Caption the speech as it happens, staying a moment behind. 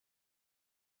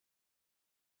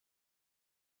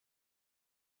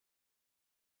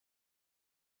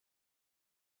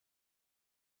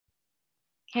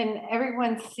Can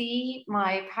everyone see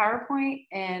my PowerPoint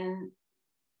and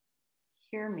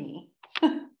hear me?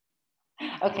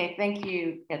 Okay, thank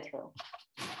you, Pietro.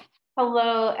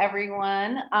 Hello,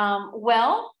 everyone.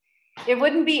 Well, it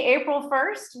wouldn't be April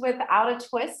 1st without a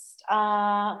twist.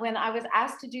 When I was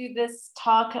asked to do this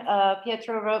talk,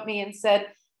 Pietro wrote me and said,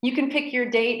 you can pick your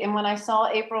date. And when I saw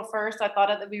April 1st, I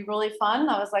thought it would be really fun.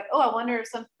 I was like, oh, I wonder if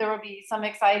there will be some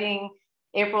exciting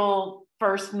April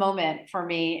 1st moment for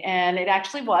me. And it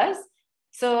actually was.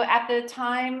 So at the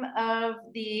time of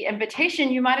the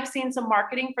invitation, you might have seen some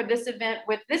marketing for this event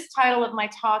with this title of my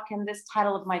talk and this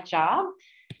title of my job.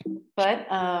 But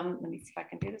let me see if I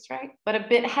can do this right. But a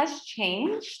bit has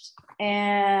changed.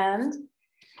 And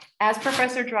as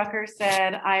Professor Drucker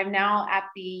said, I am now at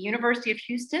the University of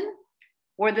Houston,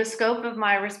 where the scope of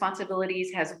my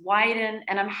responsibilities has widened.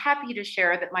 And I'm happy to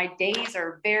share that my days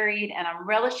are varied and I'm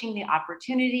relishing the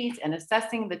opportunities and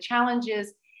assessing the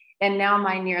challenges and now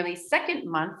my nearly second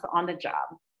month on the job.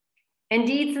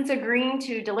 Indeed, since agreeing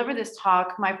to deliver this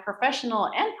talk, my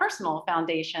professional and personal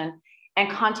foundation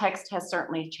and context has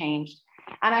certainly changed.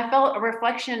 And I felt a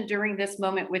reflection during this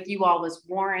moment with you all was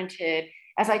warranted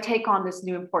as I take on this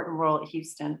new important role at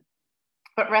Houston.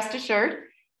 But rest assured,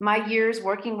 my years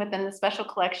working within the special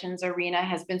collections arena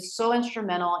has been so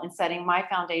instrumental in setting my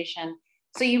foundation.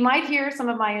 So you might hear some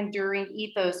of my enduring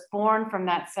ethos born from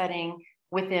that setting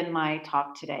within my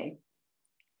talk today.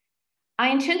 I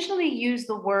intentionally use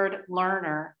the word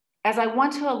learner as I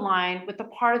want to align with the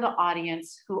part of the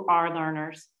audience who are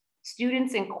learners,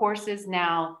 students in courses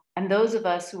now, and those of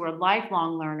us who are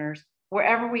lifelong learners,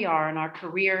 wherever we are in our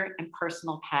career and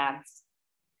personal paths.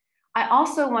 I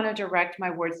also want to direct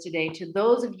my words today to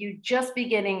those of you just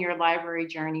beginning your library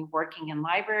journey working in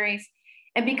libraries.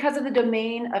 And because of the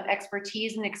domain of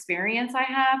expertise and experience I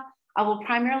have, I will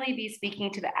primarily be speaking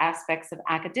to the aspects of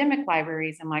academic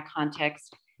libraries in my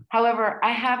context. However,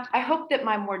 I hope that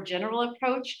my more general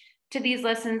approach to these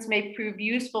lessons may prove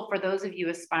useful for those of you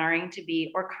aspiring to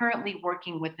be or currently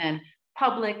working within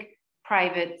public,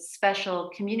 private, special,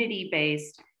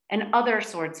 community-based, and other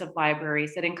sorts of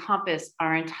libraries that encompass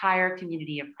our entire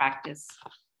community of practice.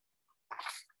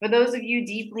 For those of you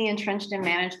deeply entrenched in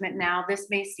management now, this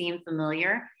may seem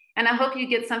familiar, and I hope you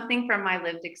get something from my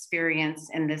lived experience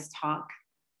in this talk.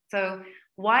 So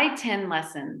why 10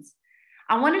 lessons?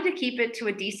 I wanted to keep it to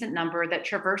a decent number that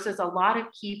traverses a lot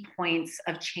of key points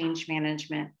of change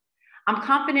management. I'm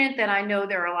confident that I know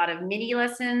there are a lot of mini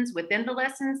lessons within the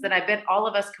lessons that I bet all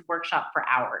of us could workshop for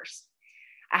hours.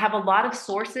 I have a lot of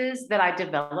sources that I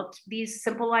developed these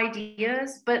simple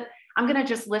ideas, but I'm going to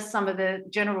just list some of the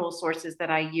general sources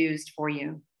that I used for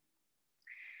you.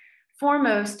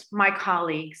 Foremost, my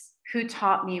colleagues who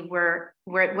taught me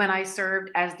when I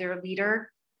served as their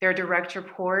leader, their direct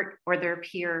report, or their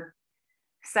peer.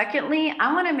 Secondly,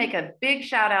 I want to make a big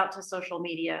shout out to social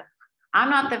media. I'm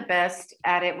not the best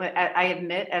at it, I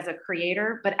admit, as a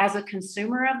creator, but as a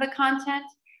consumer of the content,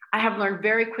 I have learned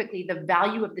very quickly the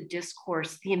value of the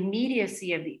discourse, the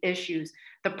immediacy of the issues,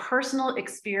 the personal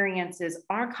experiences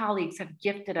our colleagues have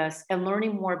gifted us, and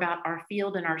learning more about our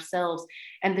field and ourselves,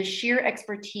 and the sheer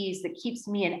expertise that keeps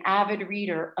me an avid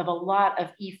reader of a lot of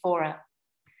ephora.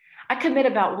 I commit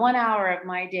about 1 hour of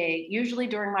my day, usually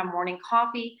during my morning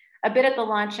coffee, a bit at the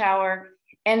lunch hour,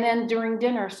 and then during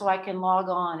dinner so I can log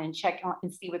on and check on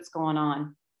and see what's going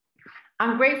on.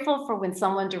 I'm grateful for when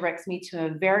someone directs me to a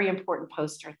very important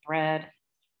post or thread.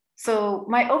 So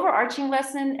my overarching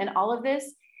lesson in all of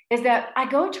this is that I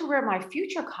go to where my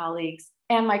future colleagues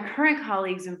and my current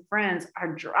colleagues and friends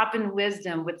are dropping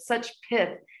wisdom with such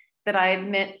pith that I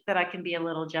admit that I can be a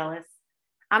little jealous.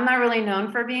 I'm not really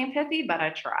known for being pithy, but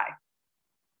I try.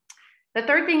 The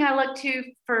third thing I look to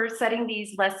for setting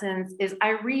these lessons is I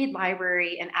read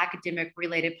library and academic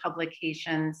related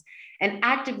publications and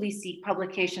actively seek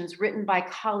publications written by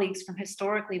colleagues from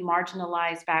historically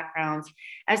marginalized backgrounds,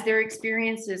 as their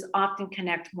experiences often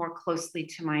connect more closely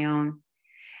to my own.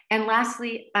 And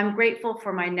lastly, I'm grateful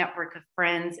for my network of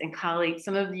friends and colleagues,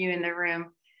 some of you in the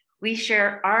room. We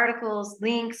share articles,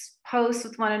 links, posts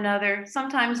with one another,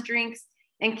 sometimes drinks,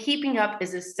 and keeping up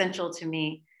is essential to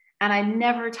me. And I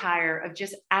never tire of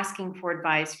just asking for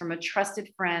advice from a trusted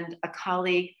friend, a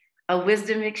colleague, a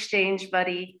wisdom exchange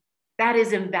buddy. That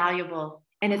is invaluable,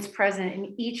 and it's present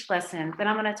in each lesson that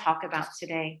I'm going to talk about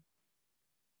today.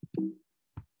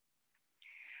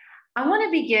 I want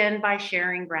to begin by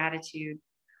sharing gratitude.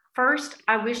 First,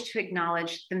 I wish to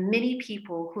acknowledge the many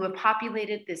people who have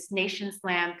populated this nation's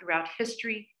land throughout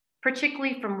history,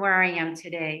 particularly from where I am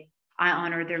today. I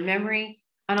honor their memory,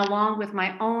 and along with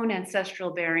my own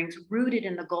ancestral bearings rooted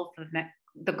in the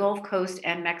the Gulf Coast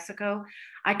and Mexico,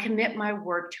 I commit my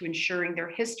work to ensuring their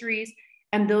histories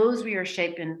and those we are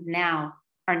shaping now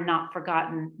are not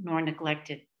forgotten nor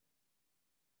neglected.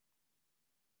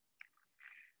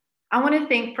 I want to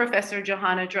thank Professor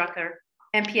Johanna Drucker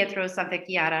and Pietro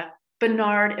Santacchiara,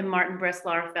 Bernard and Martin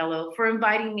Breslauer Fellow, for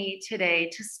inviting me today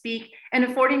to speak and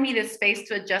affording me the space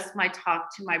to adjust my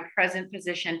talk to my present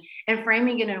position and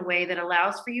framing it in a way that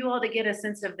allows for you all to get a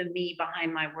sense of the me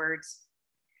behind my words.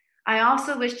 I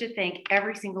also wish to thank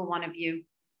every single one of you.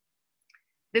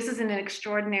 This is an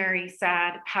extraordinary,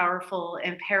 sad, powerful,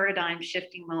 and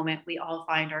paradigm-shifting moment we all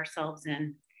find ourselves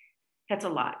in. That's a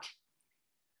lot.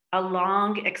 A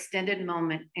long, extended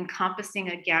moment encompassing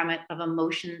a gamut of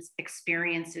emotions,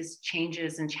 experiences,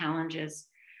 changes, and challenges.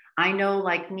 I know,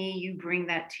 like me, you bring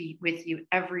that with you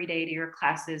every day to your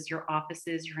classes, your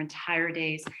offices, your entire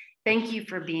days. Thank you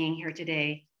for being here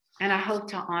today, and I hope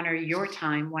to honor your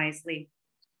time wisely.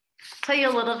 Tell you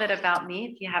a little bit about me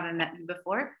if you haven't met me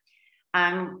before.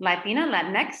 I'm Latina,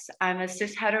 Latinx. I'm a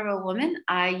cis hetero woman.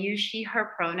 I use she,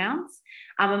 her pronouns.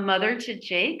 I'm a mother to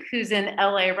Jake, who's in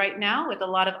LA right now with a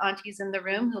lot of aunties in the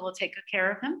room who will take good care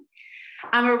of him.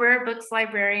 I'm a rare books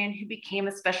librarian who became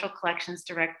a special collections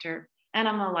director, and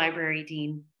I'm a library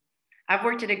dean. I've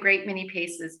worked at a great many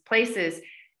places,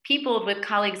 peopled with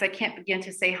colleagues. I can't begin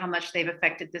to say how much they've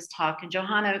affected this talk, and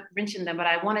Johanna mentioned them, but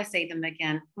I want to say them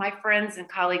again. My friends and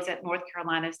colleagues at North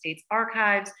Carolina State's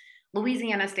Archives,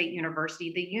 Louisiana State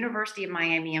University, the University of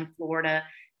Miami in Florida,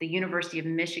 the University of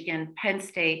Michigan, Penn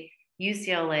State,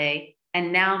 UCLA,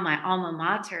 and now my alma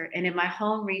mater and in my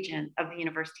home region of the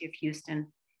University of Houston.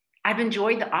 I've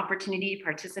enjoyed the opportunity to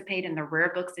participate in the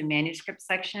rare books and manuscript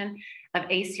section of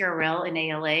ACRL and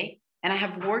ALA, and I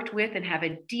have worked with and have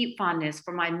a deep fondness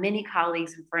for my many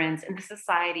colleagues and friends in the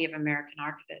Society of American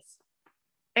Archivists.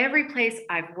 Every place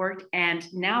I've worked and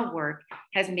now work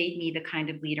has made me the kind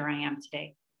of leader I am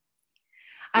today.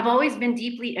 I've always been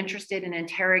deeply interested in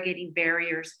interrogating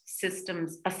barriers,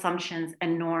 systems, assumptions,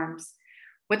 and norms.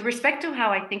 With respect to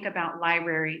how I think about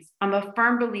libraries, I'm a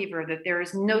firm believer that there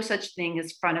is no such thing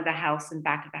as front of the house and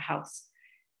back of the house.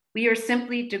 We are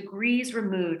simply degrees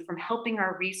removed from helping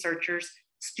our researchers,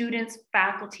 students,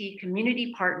 faculty,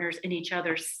 community partners, and each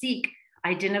other seek,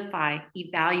 identify,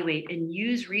 evaluate, and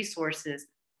use resources,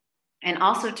 and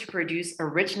also to produce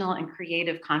original and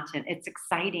creative content. It's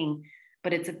exciting,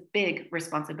 but it's a big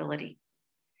responsibility.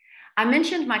 I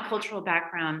mentioned my cultural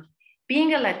background.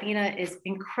 Being a Latina is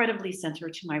incredibly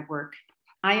central to my work.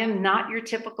 I am not your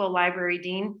typical library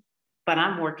dean, but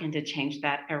I'm working to change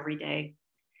that every day.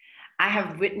 I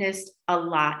have witnessed a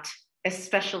lot,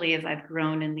 especially as I've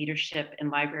grown in leadership in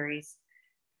libraries.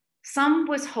 Some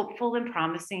was hopeful and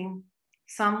promising,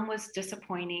 some was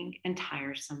disappointing and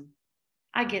tiresome.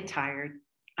 I get tired,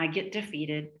 I get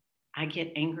defeated, I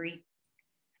get angry.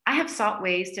 I have sought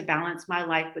ways to balance my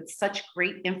life with such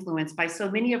great influence by so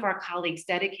many of our colleagues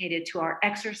dedicated to our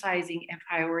exercising and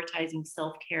prioritizing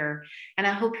self-care. And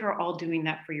I hope you're all doing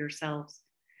that for yourselves.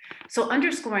 So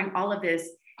underscoring all of this,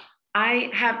 I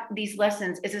have these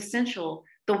lessons is essential.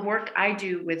 The work I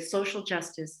do with social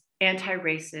justice,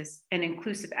 anti-racist, and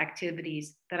inclusive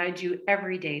activities that I do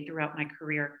every day throughout my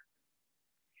career.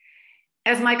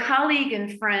 As my colleague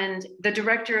and friend, the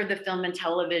director of the Film and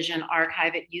Television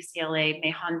Archive at UCLA,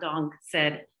 Mehan Dong,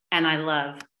 said, and I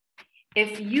love,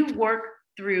 if you work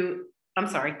through,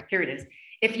 here it is.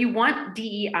 If you want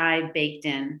DEI baked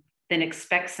in, then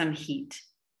expect some heat.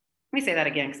 Let me say that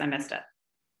again because I messed up.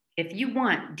 If you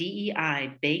want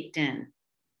DEI baked in,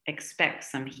 expect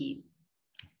some heat.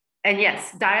 And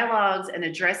yes, dialogues and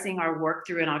addressing our work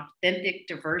through an authentic,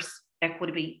 diverse,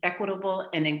 equitable,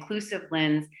 and inclusive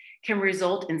lens can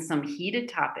result in some heated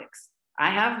topics. I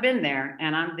have been there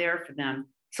and I'm there for them,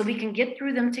 so we can get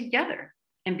through them together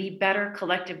and be better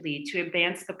collectively to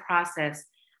advance the process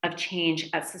of change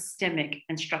at systemic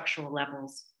and structural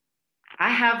levels. I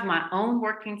have my own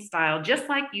working style, just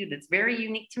like you, that's very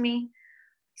unique to me.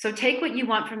 So take what you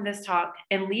want from this talk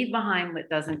and leave behind what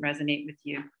doesn't resonate with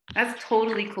you. That's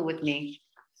totally cool with me.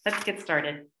 Let's get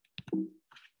started.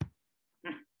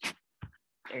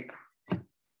 There you go.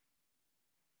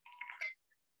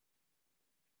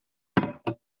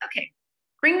 Okay,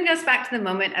 bringing us back to the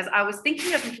moment, as I was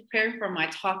thinking of preparing for my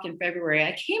talk in February,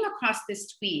 I came across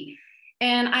this tweet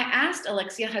and I asked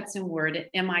Alexia Hudson Ward at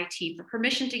MIT for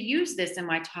permission to use this in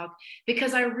my talk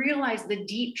because I realized the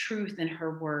deep truth in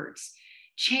her words.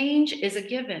 Change is a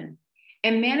given,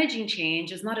 and managing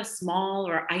change is not a small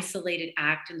or isolated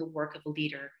act in the work of a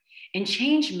leader. And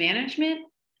change management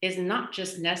is not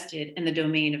just nested in the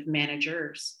domain of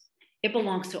managers. It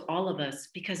belongs to all of us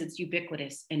because it's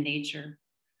ubiquitous in nature.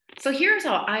 So here's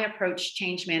how I approach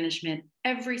change management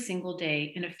every single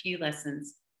day in a few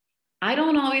lessons. I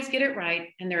don't always get it right,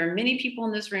 and there are many people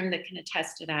in this room that can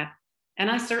attest to that. And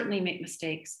I certainly make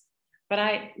mistakes, but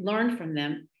I learn from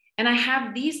them. And I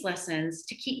have these lessons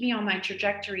to keep me on my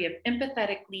trajectory of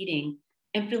empathetic leading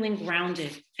and feeling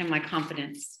grounded in my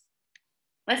confidence.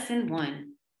 Lesson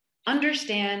 1,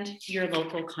 understand your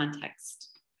local context.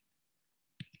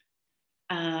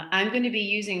 I'm going to be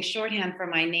using shorthand for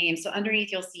my name. So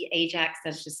underneath you'll see Ajax.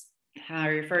 That's just how I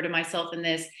refer to myself in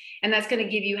this. And that's going to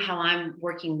give you how I'm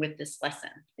working with this lesson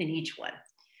in each one.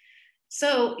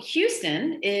 So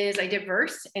Houston is a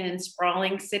diverse and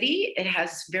sprawling city. It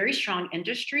has very strong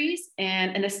industries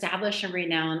and an established and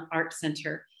renowned art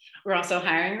center. We're also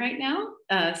hiring right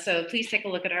now. So please take a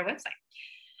look at our website.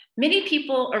 Many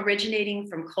people originating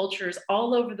from cultures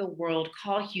all over the world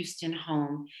call Houston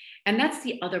home. And that's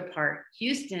the other part.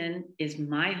 Houston is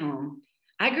my home.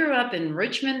 I grew up in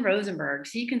Richmond, Rosenberg.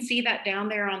 So you can see that down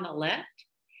there on the left.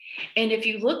 And if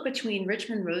you look between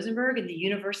Richmond, Rosenberg and the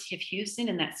University of Houston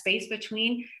and that space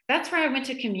between, that's where I went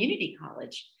to community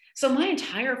college. So my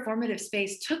entire formative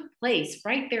space took place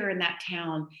right there in that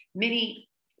town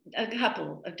a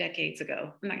couple of decades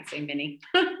ago. I'm not gonna say many.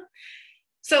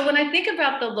 So when I think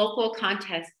about the local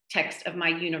context of my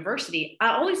university, I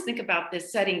always think about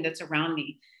this setting that's around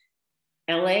me.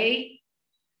 LA,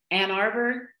 Ann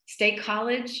Arbor, State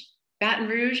College, Baton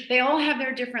Rouge, they all have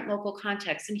their different local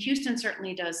contexts, and Houston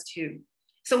certainly does too.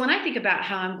 So when I think about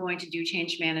how I'm going to do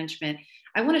change management,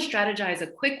 I want to strategize a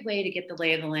quick way to get the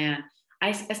lay of the land. I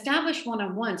establish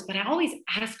one-on-ones, but I always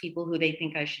ask people who they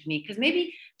think I should meet, because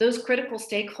maybe those critical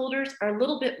stakeholders are a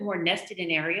little bit more nested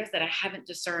in areas that I haven't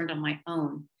discerned on my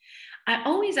own. I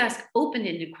always ask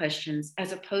open-ended questions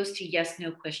as opposed to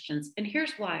yes/no questions, and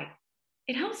here's why.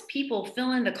 It helps people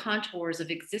fill in the contours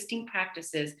of existing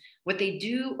practices, what they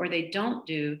do or they don't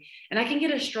do, and I can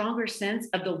get a stronger sense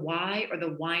of the why or the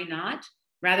why not,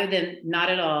 rather than not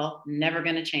at all, never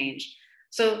going to change.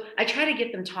 So I try to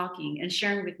get them talking and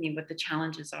sharing with me what the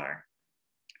challenges are.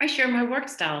 I share my work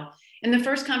style. In the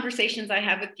first conversations I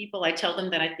have with people, I tell them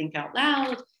that I think out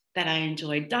loud, that I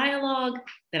enjoy dialogue,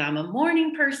 that I'm a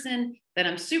morning person, that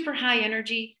I'm super high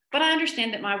energy, but I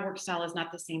understand that my work style is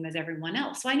not the same as everyone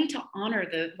else. So I need to honor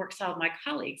the work style of my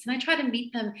colleagues. And I try to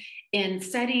meet them in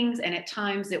settings and at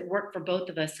times that work for both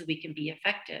of us so we can be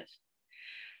effective.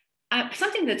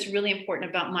 Something that's really important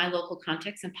about my local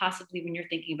context, and possibly when you're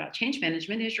thinking about change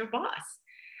management, is your boss.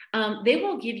 They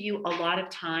will give you a lot of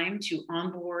time to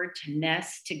onboard, to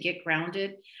nest, to get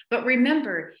grounded. But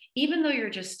remember, even though you're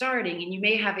just starting and you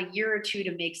may have a year or two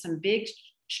to make some big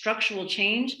structural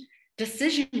change,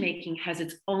 decision-making has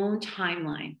its own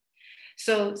timeline.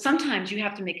 So sometimes you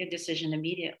have to make a decision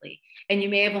immediately, and you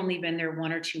may have only been there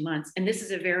 1 or 2 months. And this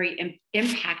is a very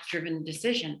impact-driven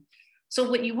decision. So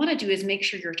what you want to do is make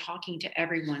sure you're talking to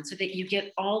everyone so that you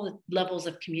get all the levels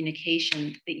of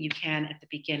communication that you can at the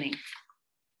beginning.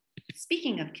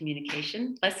 Speaking of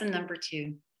communication, lesson number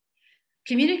 2.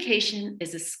 Communication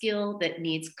is a skill that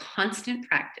needs constant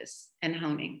practice and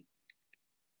honing.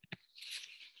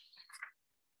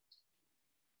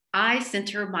 I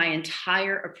center my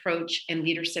entire approach and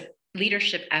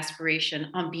leadership aspiration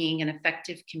on being an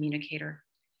effective communicator.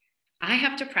 I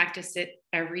have to practice it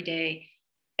every day.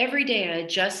 Every day I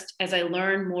adjust as I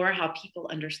learn more how people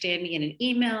understand me in an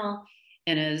email,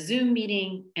 in a Zoom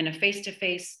meeting, in a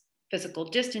face-to-face physical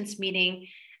distance meeting.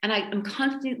 And I am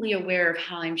constantly aware of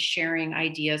how I'm sharing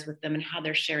ideas with them and how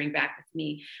they're sharing back with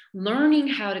me. Learning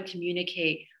how to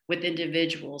communicate with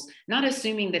individuals, not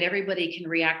assuming that everybody can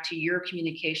react to your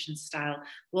communication style,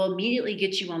 will immediately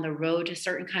get you on the road to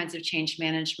certain kinds of change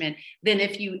management than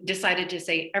if you decided to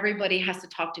say, everybody has to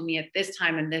talk to me at this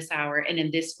time and this hour and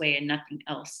in this way and nothing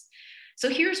else. So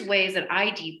here's ways that I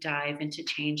deep dive into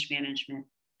change management.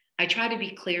 I try to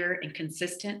be clear and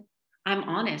consistent. I'm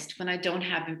honest when I don't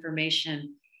have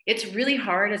information. It's really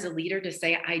hard as a leader to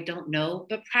say, I don't know,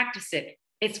 but practice it.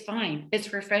 It's fine.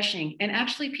 It's refreshing. And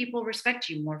actually, people respect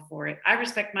you more for it. I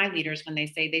respect my leaders when they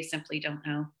say they simply don't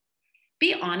know.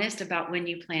 Be honest about when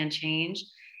you plan change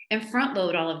and front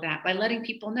load all of that by letting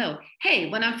people know, hey,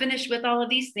 when I'm finished with all of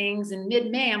these things in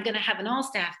mid-May, I'm going to have an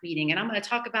all-staff meeting and I'm going to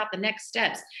talk about the next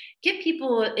steps. Get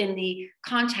people in the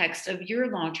context of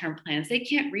your long-term plans. They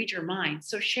can't read your mind,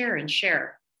 so share and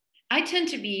share. I tend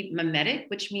to be mimetic,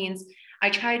 which means I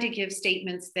try to give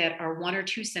statements that are 1 or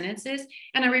 2 sentences,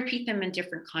 and I repeat them in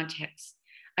different contexts.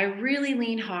 I really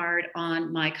lean hard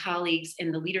on my colleagues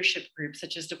in the leadership group,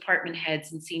 such as department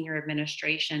heads and senior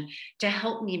administration, to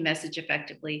help me message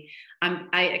effectively.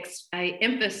 I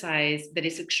emphasize that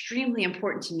it's extremely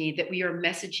important to me that we are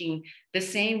messaging the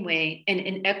same way and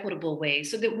in equitable ways,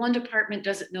 so that one department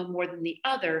doesn't know more than the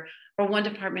other, or one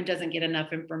department doesn't get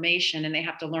enough information and they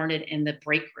have to learn it in the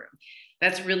break room.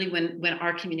 That's really when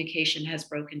our communication has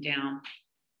broken down.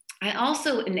 I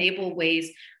also enable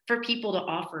ways for people to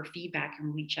offer feedback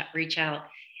and reach out.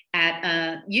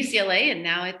 At UCLA and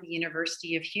now at the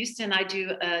University of Houston, I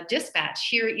do a dispatch.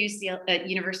 Here at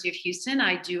University of Houston,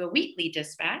 I do a weekly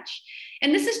dispatch.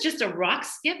 And this is just a rock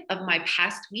skip of my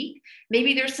past week.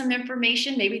 Maybe there's some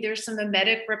information, maybe there's some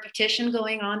emetic repetition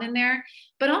going on in there,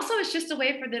 but also it's just a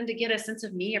way for them to get a sense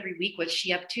of me every week. What's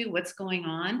she up to? What's going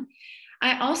on?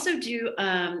 I also do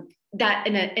that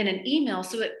in an email,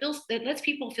 so it lets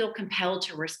people feel compelled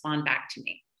to respond back to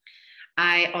me.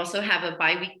 I also have a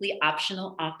biweekly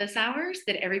optional office hours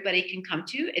that everybody can come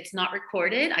to. It's not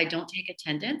recorded. I don't take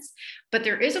attendance, but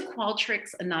there is a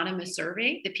Qualtrics anonymous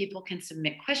survey that people can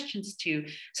submit questions to,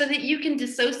 so that you can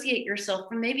dissociate yourself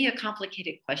from maybe a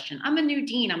complicated question. I'm a new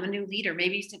dean, I'm a new leader.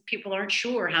 Maybe people aren't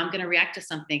sure how I'm going to react to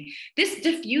something. This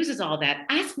diffuses all that.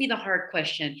 Ask me the hard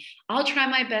question. I'll try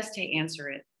my best to answer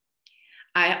it.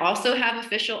 I also have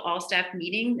official all staff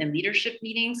meetings and leadership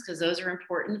meetings, because those are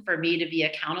important for me to be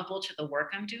accountable to the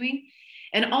work I'm doing.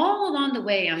 And all along the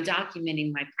way, I'm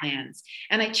documenting my plans.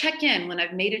 And I check in when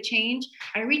I've made a change.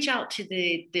 I reach out to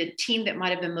the team that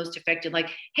might have been most affected. Like,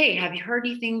 hey, have you heard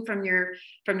anything from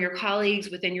your colleagues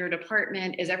within your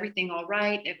department? Is everything all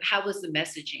right? How was the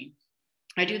messaging?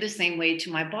 I do the same way to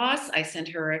my boss. I send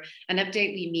her an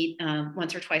update. We meet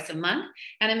once or twice a month,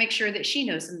 and I make sure that she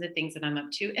knows some of the things that I'm up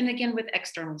to. And again, with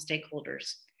external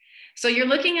stakeholders. So you're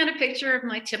looking at a picture of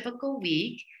my typical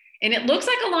week, and it looks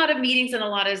like a lot of meetings and a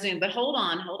lot of Zoom, but hold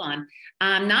on.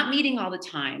 I'm not meeting all the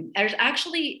time. There's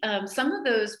actually some of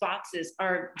those boxes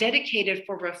are dedicated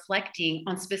for reflecting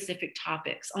on specific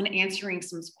topics, on answering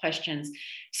some questions.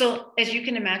 So as you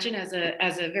can imagine, as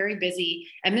a very busy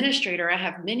administrator, I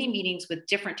have many meetings with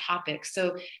different topics.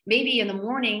 So maybe in the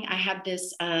morning, I have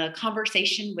this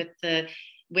conversation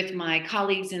with my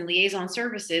colleagues in liaison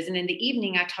services. And in the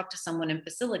evening, I talk to someone in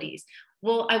facilities.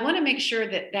 Well, I want to make sure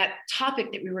that that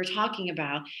topic that we were talking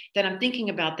about, that I'm thinking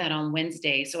about that on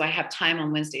Wednesday. So I have time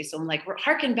on Wednesday. So I'm like,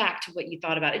 harken back to what you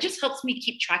thought about. It just helps me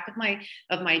keep track of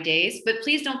my days. But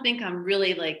please don't think I'm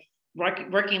really like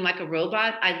working like a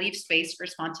robot. I leave space for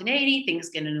spontaneity, things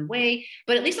get in the way,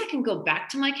 but at least I can go back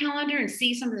to my calendar and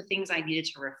see some of the things I needed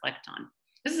to reflect on.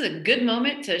 This is a good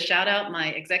moment to shout out my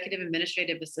executive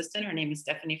administrative assistant. Her name is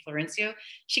Stephanie Florencio.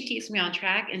 She keeps me on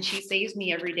track, and she saves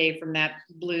me every day from that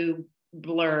blue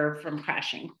blur from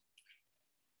crashing.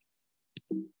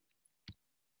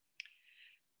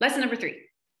 Lesson number 3,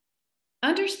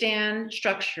 understand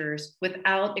structures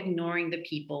without ignoring the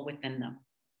people within them.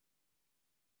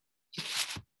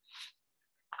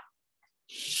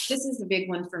 This is a big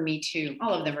one for me too.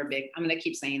 All of them are big. I'm going to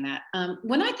keep saying that.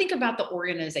 When I think about the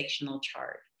organizational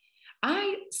chart,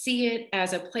 I see it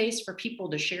as a place for people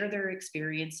to share their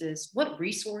experiences, what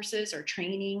resources or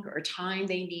training or time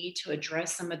they need to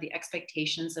address some of the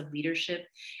expectations of leadership.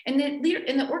 And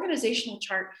the organizational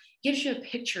chart gives you a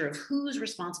picture of who's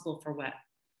responsible for what.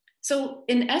 So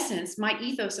in essence, my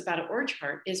ethos about an org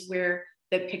chart is where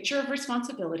the picture of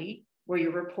responsibility, where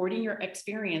you're reporting your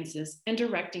experiences and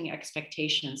directing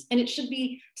expectations. And it should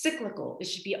be cyclical. It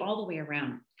should be all the way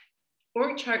around.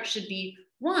 Org chart should be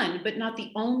one, but not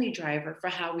the only driver for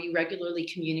how we regularly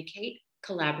communicate,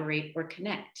 collaborate, or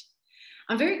connect.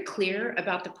 I'm very clear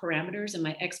about the parameters and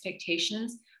my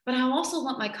expectations, but I also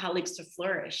want my colleagues to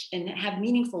flourish and have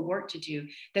meaningful work to do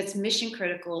that's mission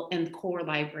critical and core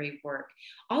library work.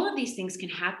 All of these things can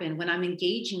happen when I'm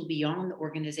engaging beyond the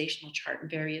organizational chart in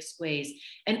various ways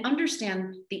and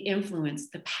understand the influence,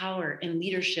 the power, and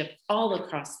leadership all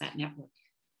across that network.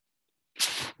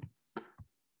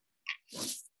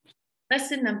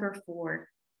 Lesson number 4,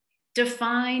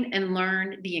 define and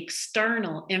learn the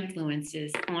external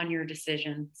influences on your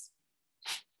decisions.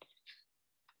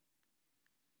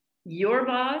 Your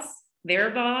boss, their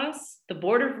boss, the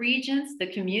Board of Regents,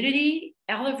 the community,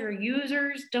 all of your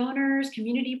users, donors,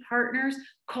 community partners,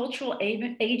 cultural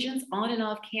agents on and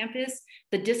off campus,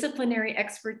 the disciplinary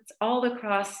experts all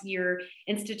across your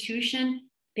institution,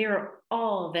 they're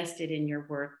all vested in your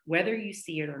work, whether you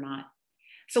see it or not.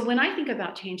 So when I think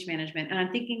about change management and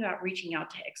I'm thinking about reaching out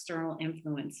to external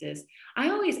influences, I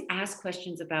always ask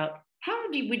questions about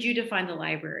would you define the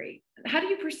library? How do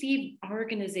you perceive our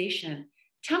organization?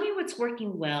 Tell me what's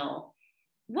working well.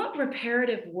 What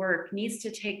reparative work needs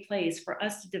to take place for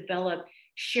us to develop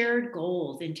shared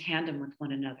goals in tandem with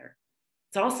one another.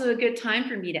 It's also a good time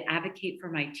for me to advocate for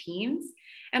my teams,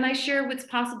 and I share what's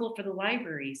possible for the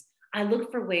libraries. I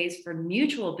look for ways for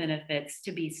mutual benefits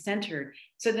to be centered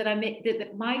so that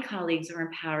that my colleagues are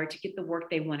empowered to get the work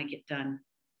they want to get done.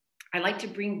 I like to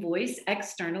bring voice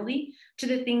externally to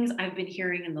the things I've been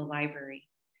hearing in the library.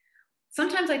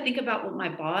 Sometimes I think about what my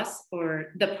boss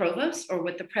or the provost or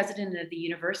what the president of the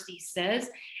university says,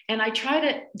 and I try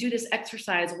to do this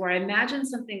exercise where I imagine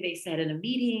something they said in a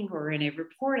meeting or in a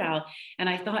report out, and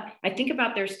I think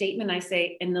about their statement, I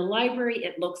say, in the library,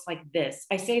 it looks like this.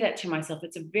 I say that to myself.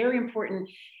 It's a very important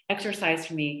exercise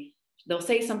for me. They'll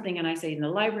say something and I say, in the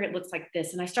library, it looks like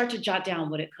this. And I start to jot down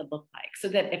what it could look like so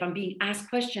that if I'm being asked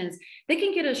questions, they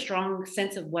can get a strong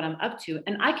sense of what I'm up to.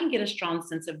 And I can get a strong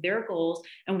sense of their goals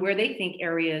and where they think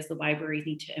areas the libraries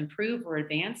need to improve or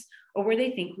advance, or where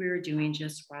they think we're doing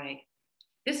just right.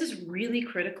 This is really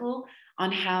critical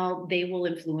on how they will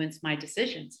influence my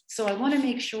decisions. So I want to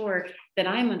make sure that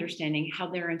I'm understanding how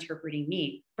they're interpreting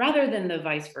me rather than the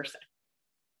vice versa.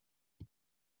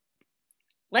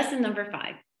 Lesson number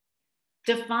 5.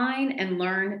 Define and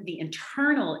learn the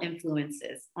internal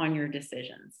influences on your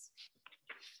decisions.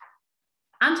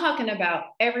 I'm talking about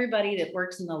everybody that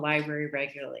works in the library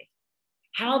regularly,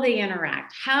 how they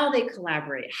interact, how they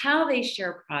collaborate, how they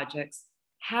share projects,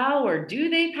 how or do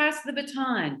they pass the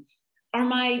baton? Are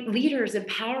my leaders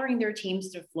empowering their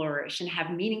teams to flourish and have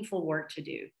meaningful work to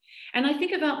do? And I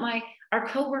think about our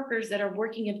coworkers that are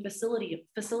working in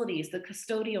facilities, the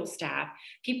custodial staff,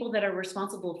 people that are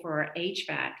responsible for our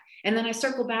HVAC. And then I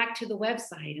circle back to the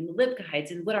website and the LibGuides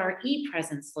and what our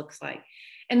e-presence looks like.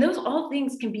 And those all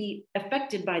things can be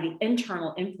affected by the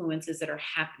internal influences that are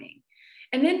happening.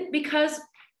 And then because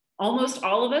almost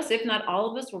all of us, if not all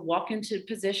of us, will walk into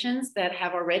positions that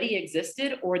have already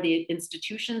existed or the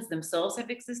institutions themselves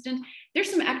have existed, there's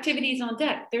some activities on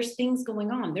deck. There's things going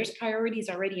on. There's priorities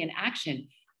already in action.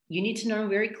 You need to know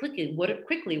very quickly,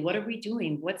 what are we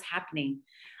doing? What's happening?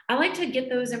 I like to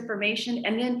get those information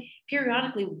and then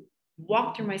periodically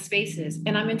walk through my spaces.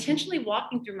 And I'm intentionally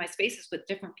walking through my spaces with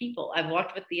different people. I've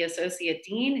walked with the associate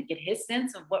dean and get his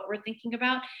sense of what we're thinking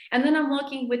about. And then I'm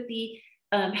walking with the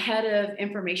head of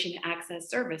information access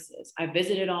services. I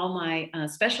visited all my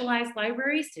specialized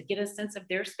libraries to get a sense of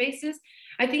their spaces.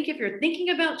 I think if you're thinking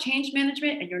about change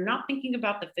management and you're not thinking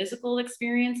about the physical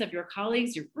experience of your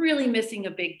colleagues, you're really missing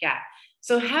a big gap.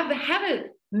 So have a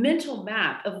mental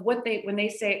map of what when they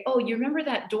say, oh, you remember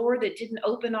that door that didn't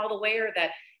open all the way, or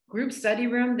that group study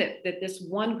room that this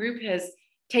one group has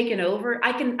taken over.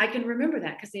 I can remember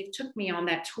that because they've took me on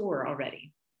that tour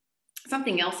already.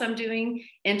 Something else I'm doing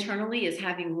internally is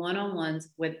having one-on-ones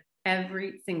with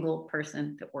every single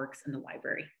person that works in the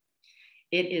library.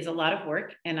 It is a lot of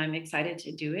work and I'm excited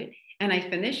to do it. And I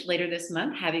finished later this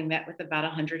month having met with about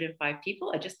 105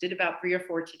 people. I just did about 3 or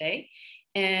 4 today.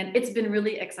 And it's been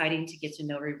really exciting to get to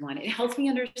know everyone. It helps me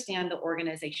understand the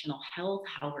organizational health,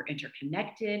 how we're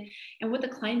interconnected, and what the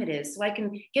climate is. So I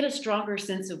can get a stronger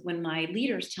sense of when my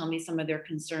leaders tell me some of their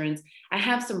concerns, I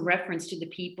have some reference to the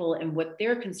people and what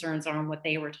their concerns are and what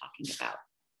they were talking about.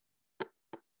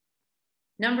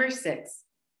 Number 6,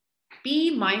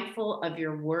 be mindful of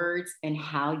your words and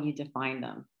how you define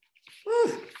them.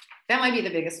 Whew, that might be the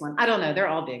biggest one. I don't know, they're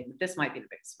all big, but this might be the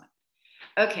biggest one.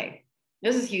 Okay.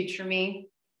 This is huge for me.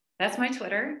 That's my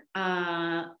Twitter.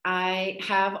 I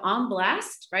have on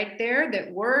blast right there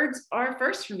that words are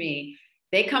first for me.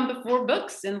 They come before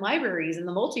books and libraries and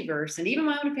the multiverse and even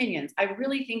my own opinions. I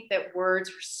really think that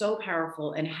words are so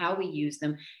powerful in how we use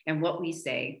them and what we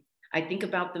say. I think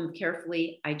about them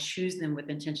carefully. I choose them with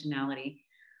intentionality.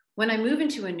 When I move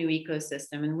into a new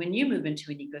ecosystem, and when you move into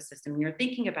an ecosystem, you're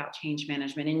thinking about change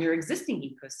management in your existing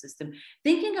ecosystem,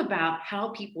 thinking about how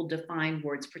people define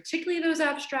words, particularly those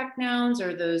abstract nouns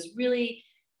or those really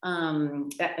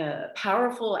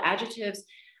powerful adjectives,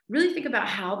 really think about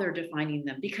how they're defining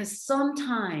them, because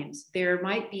sometimes there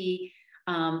might be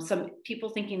some people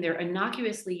thinking they're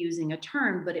innocuously using a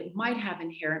term, but it might have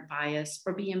inherent bias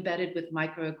or be embedded with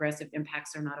microaggressive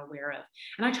impacts they're not aware of.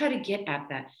 And I try to get at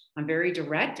that. I'm very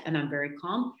direct and I'm very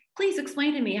calm. Please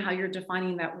explain to me how you're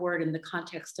defining that word in the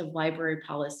context of library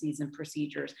policies and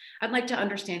procedures. I'd like to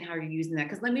understand how you're using that,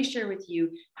 because let me share with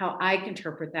you how I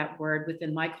interpret that word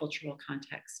within my cultural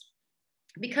context.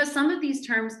 Because some of these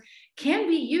terms can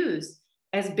be used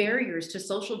as barriers to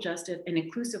social justice and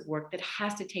inclusive work that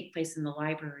has to take place in the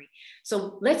library.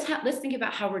 So let's think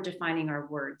about how we're defining our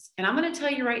words. And I'm going to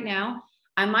tell you right now,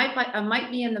 I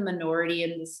might be in the minority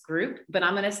in this group, but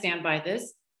I'm going to stand by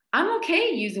this. I'm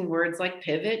okay using words like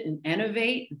pivot and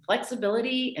innovate and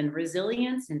flexibility and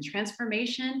resilience and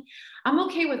transformation. I'm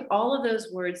okay with all of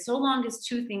those words so long as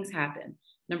two things happen.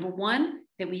 Number one,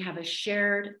 that we have a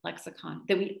shared lexicon,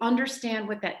 that we understand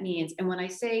what that means. And when I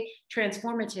say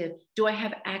transformative, do I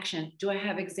have action? Do I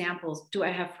have examples? Do I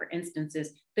have for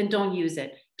instances? Then don't use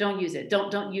it. Don't use it.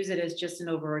 Don't use it as just an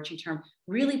overarching term.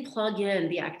 Really plug in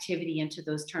the activity into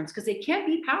those terms because they can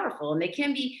be powerful and they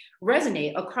can be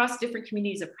resonate across different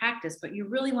communities of practice, but you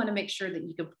really want to make sure that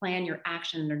you can plan your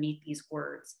action underneath these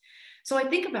words. So I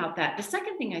think about that. The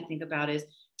second thing I think about is,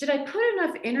 did I put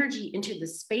enough energy into the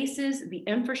spaces, the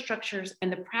infrastructures,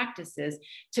 and the practices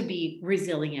to be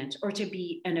resilient or to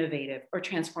be innovative or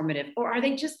transformative? Or are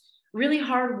they just really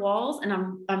hard walls and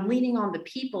I'm leaning on the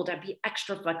people to be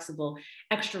extra flexible,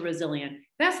 extra resilient?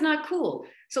 That's not cool.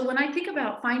 So when I think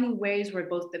about finding ways where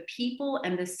both the people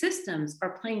and the systems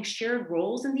are playing shared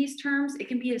roles in these terms, it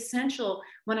can be essential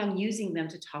when I'm using them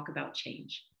to talk about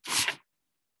change.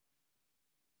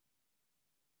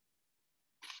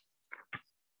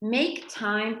 Make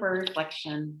time for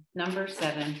reflection. Number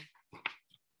 7.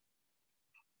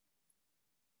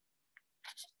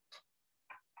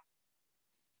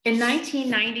 In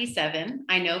 1997,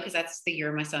 I know because that's the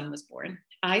year my son was born,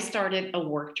 I started a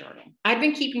work journal. I've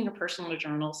been keeping a personal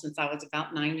journal since I was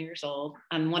about 9 years old.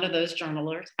 I'm one of those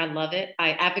journalers. I love it.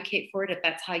 I advocate for it if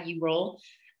that's how you roll.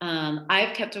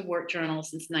 I've kept a work journal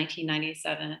since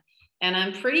 1997, and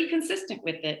I'm pretty consistent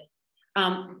with it.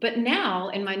 But now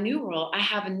in my new role, I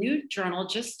have a new journal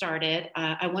just started.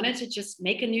 I wanted to just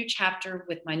make a new chapter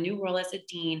with my new role as a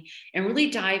dean and really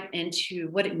dive into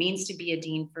what it means to be a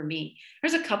dean for me.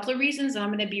 There's a couple of reasons, and I'm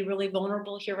going to be really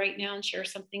vulnerable here right now and share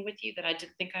something with you that I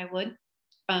didn't think I would.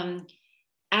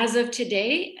 As of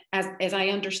today, as I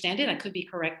understand it, I could be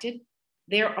corrected.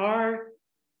 There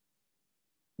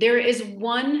is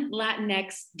one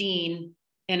Latinx dean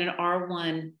in an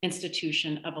R1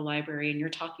 institution of a library, and you're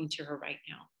talking to her right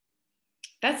now.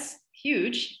 That's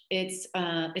huge. It's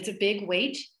a big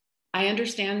weight. I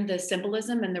understand the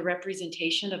symbolism and the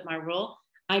representation of my role.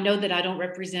 I know that I don't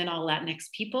represent all Latinx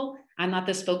people. I'm not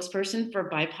the spokesperson for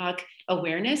BIPOC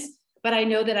awareness, but I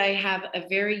know that I have a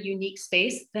very unique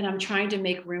space that I'm trying to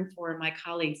make room for in my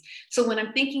colleagues. So when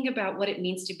I'm thinking about what it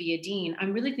means to be a dean,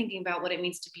 I'm really thinking about what it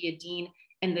means to be a dean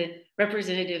and the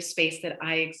representative space that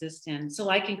I exist in. So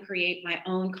I can create my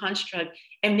own construct.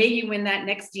 And maybe when that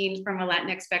next dean from a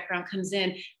Latinx background comes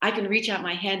in, I can reach out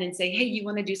my hand and say, hey, you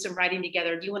wanna do some writing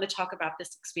together? Do you wanna talk about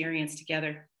this experience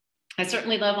together? I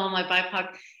certainly love all my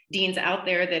BIPOC deans out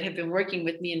there that have been working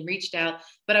with me and reached out,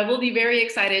 but I will be very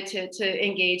excited to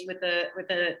engage with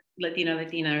the Latina or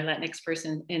Latinx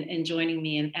person in joining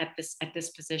me at this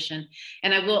position.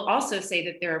 And I will also say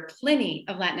that there are plenty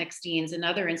of Latinx deans and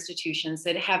other institutions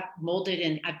that have molded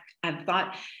and I've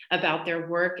thought about their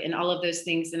work and all of those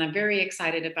things, and I'm very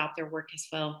excited about their work as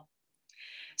well.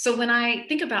 So when I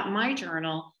think about my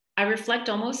journal, I reflect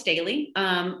almost daily,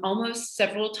 almost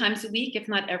several times a week, if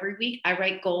not every week. I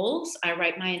write goals, I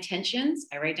write my intentions,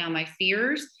 I write down my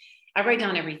fears, I write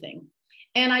down everything.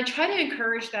 And I try to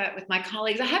encourage that with my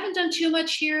colleagues. I haven't done too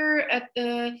much here at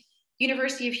the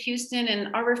University of Houston,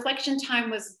 and our reflection time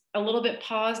was a little bit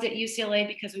paused at UCLA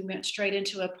because we went straight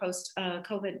into a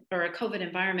post-COVID or a COVID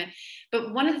environment.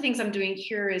 But one of the things I'm doing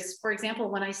here is, for example,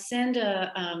 when I send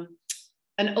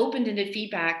an open-ended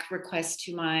feedback request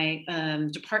to my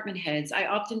department heads, I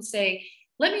often say,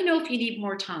 let me know if you need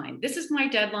more time. This is my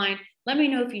deadline. Let me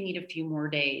know if you need a few more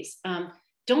days.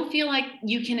 Don't feel like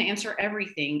you can answer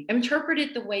everything. Interpret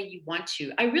it the way you want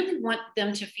to. I really want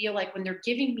them to feel like when they're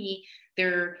giving me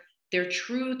their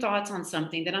true thoughts on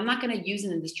something, that I'm not going to use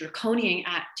it in this draconian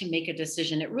act to make a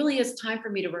decision. It really is time for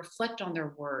me to reflect on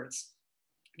their words.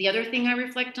 The other thing I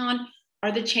reflect on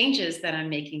are the changes that I'm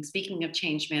making. Speaking of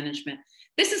change management,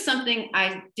 this is something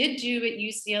I did do at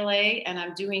UCLA and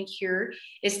I'm doing here,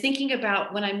 is thinking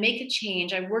about when I make a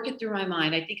change, I work it through my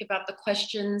mind. I think about the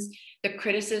questions, the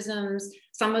criticisms,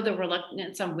 some of the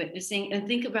reluctance I'm witnessing, and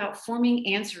think about forming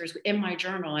answers in my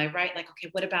journal. I write like, okay,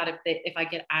 what about if I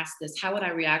get asked this? How would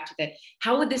I react to that?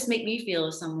 How would this make me feel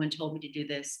if someone told me to do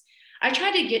this? I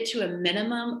try to get to a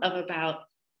minimum of about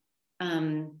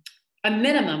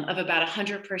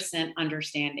 100%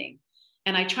 understanding.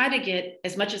 And I try to get,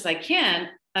 as much as I can,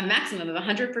 a maximum of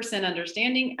 100%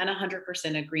 understanding and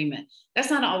 100% agreement. That's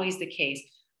not always the case,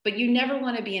 but you never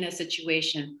want to be in a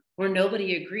situation where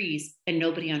nobody agrees and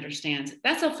nobody understands.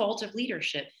 That's a fault of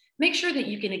leadership. Make sure that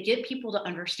you can get people to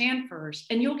understand first,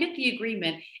 and you'll get the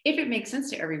agreement if it makes sense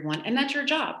to everyone. And that's your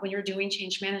job when you're doing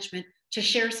change management, to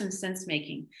share some sense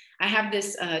making. I have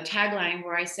this tagline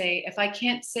where I say, if I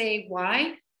can't say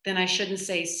why, then I shouldn't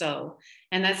say so.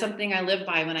 And that's something I live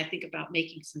by when I think about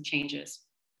making some changes.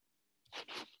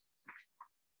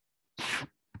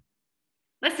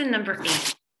 Lesson number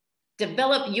 8,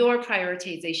 develop your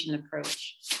prioritization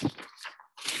approach.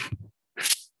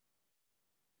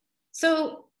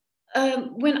 So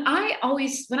when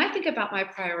I think about my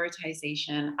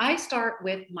prioritization, I start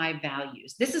with my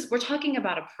values. We're talking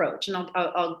about approach, and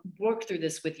I'll work through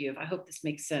this with you. I hope this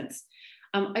makes sense.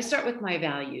 I start with my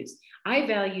values. I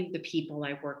value the people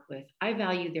I work with. I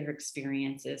value their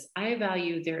experiences. I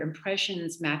value their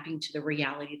impressions mapping to the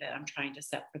reality that I'm trying to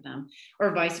set for them,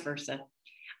 or vice versa.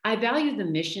 I value the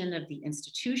mission of the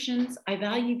institutions. I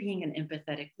value being an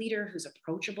empathetic leader who's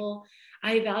approachable.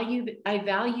 I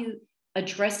value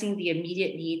addressing the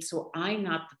immediate needs so I'm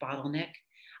not the bottleneck.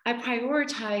 I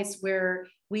prioritize where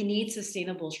we need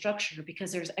sustainable structure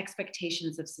because there's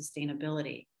expectations of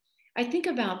sustainability. I think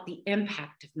about the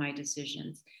impact of my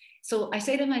decisions. So I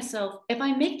say to myself, if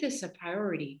I make this a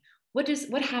priority, what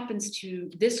happens to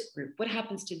this group? What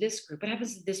happens to this group? What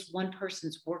happens to this one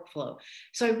person's workflow?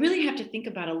 So I really have to think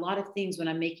about a lot of things when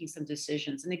I'm making some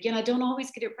decisions. And again, I don't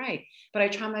always get it right, but I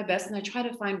try my best, and I try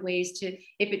to find ways to,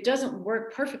 if it doesn't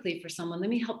work perfectly for someone, let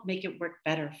me help make it work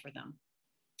better for them.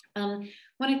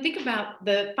 When I think about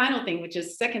the final thing, which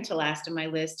is second to last on my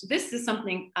list, this is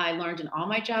something I learned in all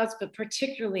my jobs, but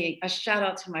particularly a shout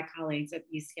out to my colleagues at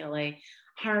UCLA.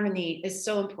 Harmony is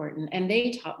so important, and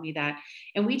they taught me that.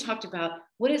 And we talked about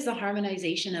what is the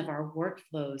harmonization of our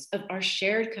workflows, of our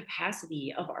shared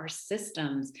capacity, of our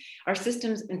systems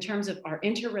in terms of our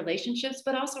interrelationships,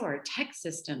 but also our tech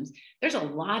systems. There's a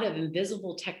lot of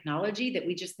invisible technology that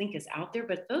we just think is out there,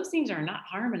 but those things are not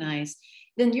harmonized.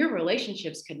 Then your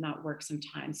relationships could not work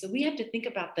sometimes. So we have to think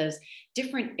about those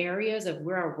different areas of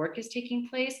where our work is taking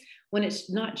place when it's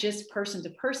not just person to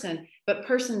person, but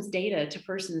person's data to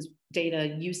person's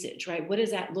data usage, right? What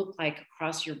does that look like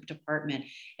across your department?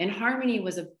 And harmony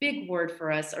was a big word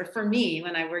for us, or for me,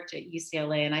 when I worked at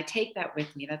UCLA, and I take that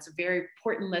with me. That's a very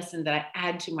important lesson that I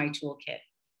add to my toolkit.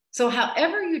 So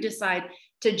however you decide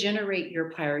to generate your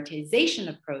prioritization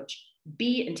approach,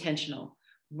 be intentional,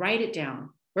 write it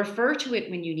down. Refer to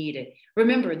it when you need it.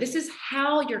 Remember, this is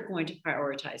how you're going to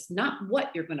prioritize, not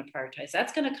what you're going to prioritize.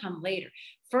 That's going to come later.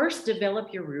 First,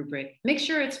 develop your rubric. Make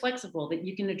sure it's flexible, that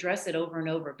you can address it over and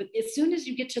over. But as soon as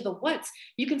you get to the what's,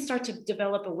 you can start to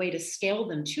develop a way to scale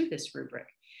them to this rubric.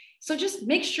 So just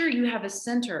make sure you have a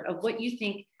center of what you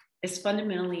think is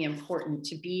fundamentally important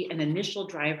to be an initial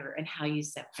driver in how you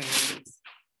set priorities.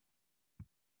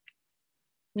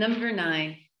 Number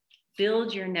 9,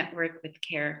 build your network with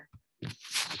care.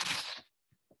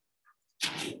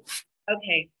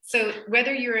 Okay, so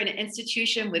whether you're in an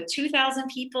institution with 2,000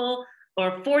 people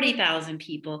or 40,000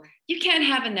 people, you can't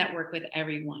have a network with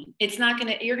everyone.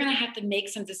 You're gonna have to make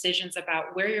some decisions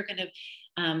about where you're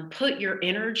gonna put your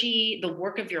energy, the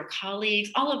work of your colleagues,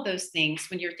 all of those things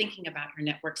when you're thinking about your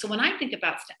network. So when I think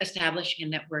about establishing a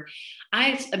network,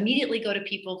 I immediately go to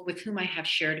people with whom I have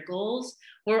shared goals.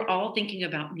 We're all thinking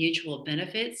about mutual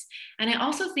benefits. And I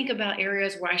also think about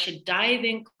areas where I should dive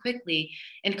in quickly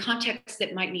in contexts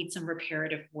that might need some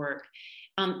reparative work.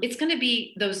 It's going to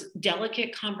be those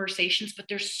delicate conversations, but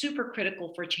they're super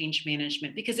critical for change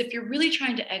management, because if you're really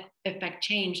trying to affect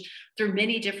change through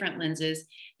many different lenses,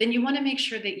 then you want to make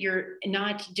sure that you're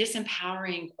not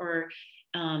disempowering or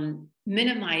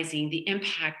minimizing the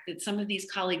impact that some of these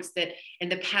colleagues that in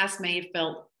the past may have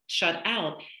felt shut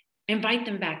out. Invite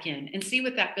them back in and see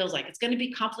what that feels like. It's going to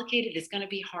be complicated. It's going to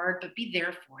be hard, but be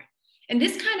there for it. And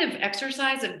this kind of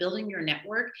exercise of building your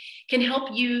network can help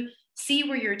you see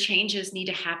where your changes need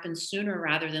to happen sooner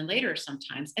rather than later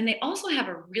sometimes. And they also have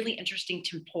a really interesting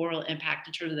temporal impact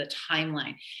in terms of the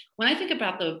timeline. When I think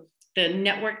about the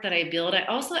network that I build, I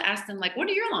also ask them, like, what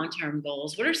are your long-term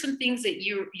goals? What are some things that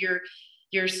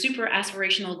your super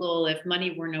aspirational goal if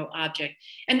money were no object?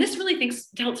 And this really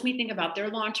helps me think about their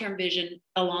long-term vision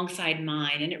alongside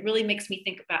mine. And it really makes me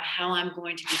think about how I'm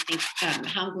going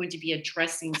to be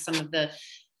addressing some of the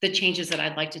changes that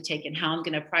I'd like to take and how I'm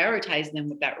going to prioritize them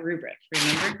with that rubric,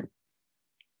 remember?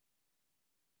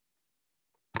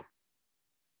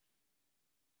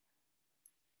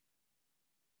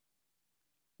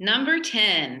 Number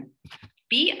 10,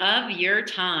 be of your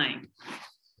time.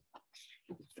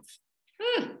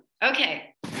 Whew.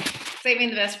 Okay, saving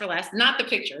the best for last, not the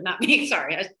picture, not me,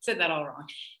 sorry, I said that all wrong.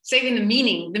 Saving the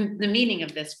meaning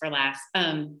of this for last.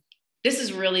 This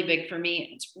is really big for me.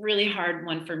 It's really hard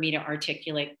one for me to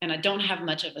articulate, and I don't have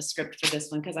much of a script for this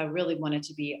one because I really want it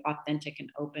to be authentic and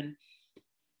open.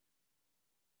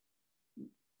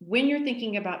 When you're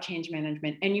thinking about change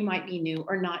management, and you might be new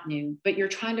or not new, but you're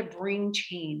trying to bring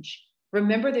change,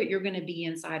 Remember that you're going to be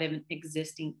inside of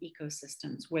existing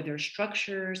ecosystems where there's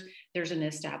structures, there's an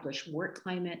established work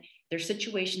climate, there's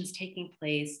situations taking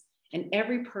place, and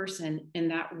every person in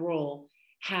that role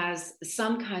has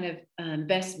some kind of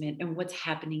investment in what's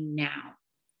happening now.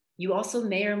 You also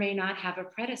may or may not have a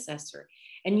predecessor.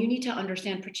 And you need to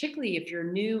understand, particularly if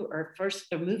you're new or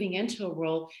first or moving into a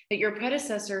role, that your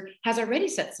predecessor has already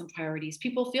set some priorities.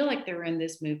 People feel like they're in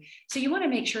this move. So you want to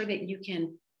make sure that you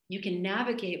can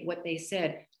navigate what they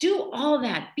said. Do all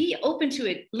that. Be open to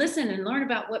it. Listen and learn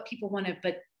about what people wanted.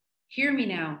 But hear me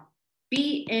now.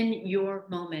 Be in your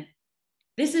moment.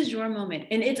 This is your moment.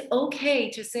 And it's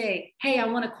okay to say, hey, I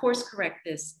want to course correct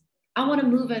this. I want to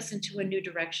move us into a new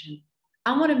direction.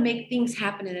 I want to make things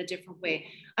happen in a different way.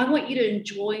 I want you to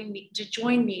join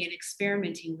me in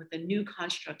experimenting with a new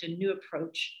construct, a new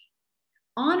approach.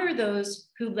 Honor those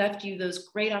who left you those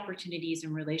great opportunities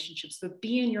and relationships, but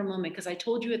be in your moment. Because I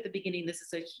told you at the beginning, this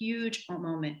is a huge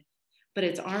moment, but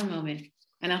it's our moment.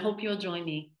 And I hope you'll join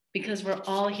me because we're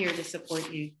all here to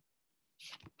support you.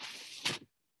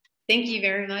 Thank you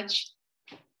very much.